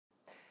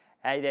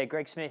Hey there,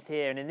 Greg Smith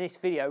here, and in this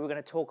video we're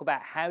going to talk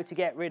about how to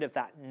get rid of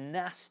that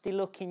nasty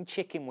looking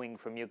chicken wing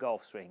from your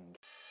golf swing.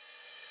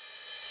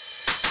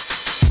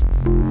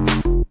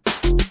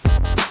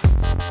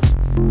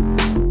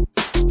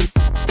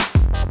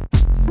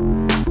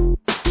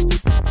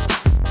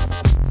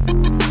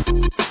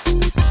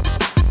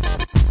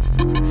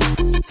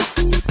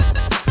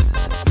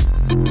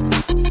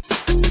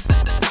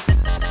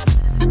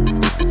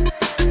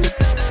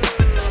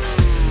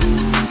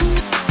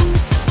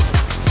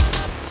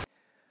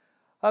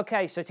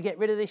 Okay, so to get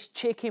rid of this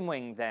chicken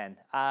wing then,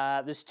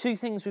 there's two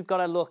things we've got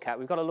to look at.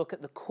 We've got to look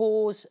at the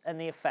cause and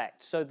the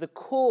effect. So the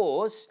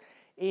cause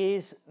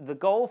is the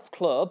golf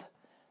club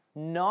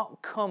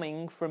not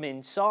coming from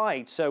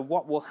inside. So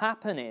what will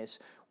happen is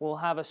we'll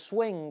have a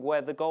swing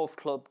where the golf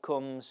club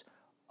comes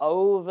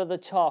over the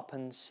top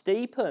and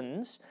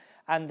steepens,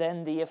 and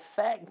then the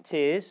effect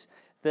is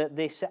that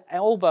this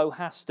elbow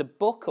has to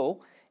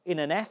buckle in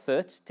an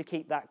effort to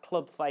keep that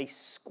club face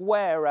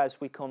square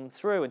as we come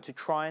through and to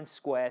try and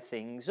square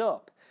things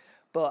up.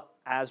 But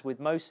as with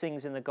most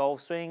things in the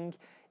golf swing,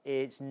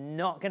 it's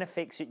not going to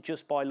fix it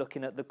just by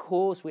looking at the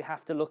cause. We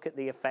have to look at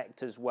the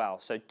effect as well.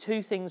 So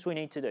two things we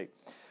need to do.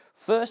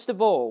 First of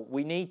all,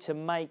 we need to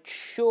make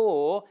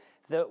sure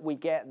that we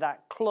get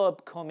that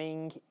club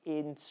coming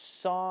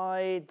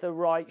inside the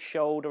right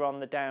shoulder on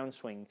the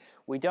downswing.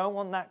 We don't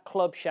want that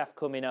club shaft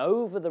coming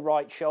over the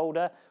right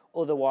shoulder,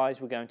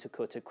 otherwise we're going to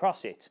cut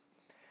across it.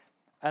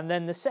 And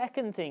then the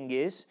second thing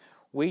is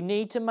we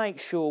need to make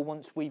sure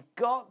once we've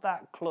got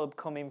that club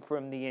coming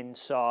from the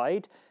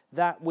inside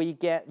that we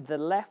get the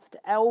left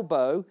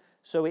elbow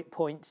so it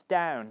points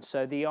down,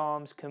 so the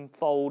arms can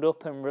fold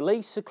up and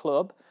release the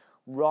club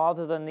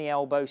rather than the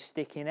elbow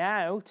sticking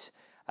out,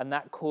 and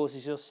that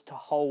causes us to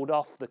hold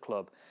off the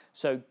club.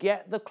 So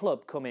get the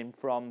club coming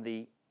from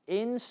the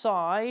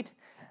inside,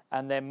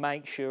 and then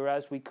make sure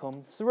as we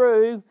come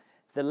through,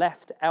 the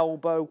left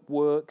elbow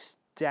works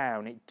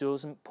down. It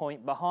doesn't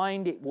point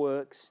behind, it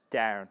works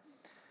down.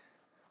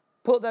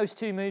 Put those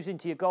two moves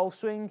into your golf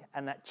swing,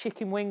 and that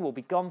chicken wing will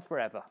be gone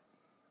forever.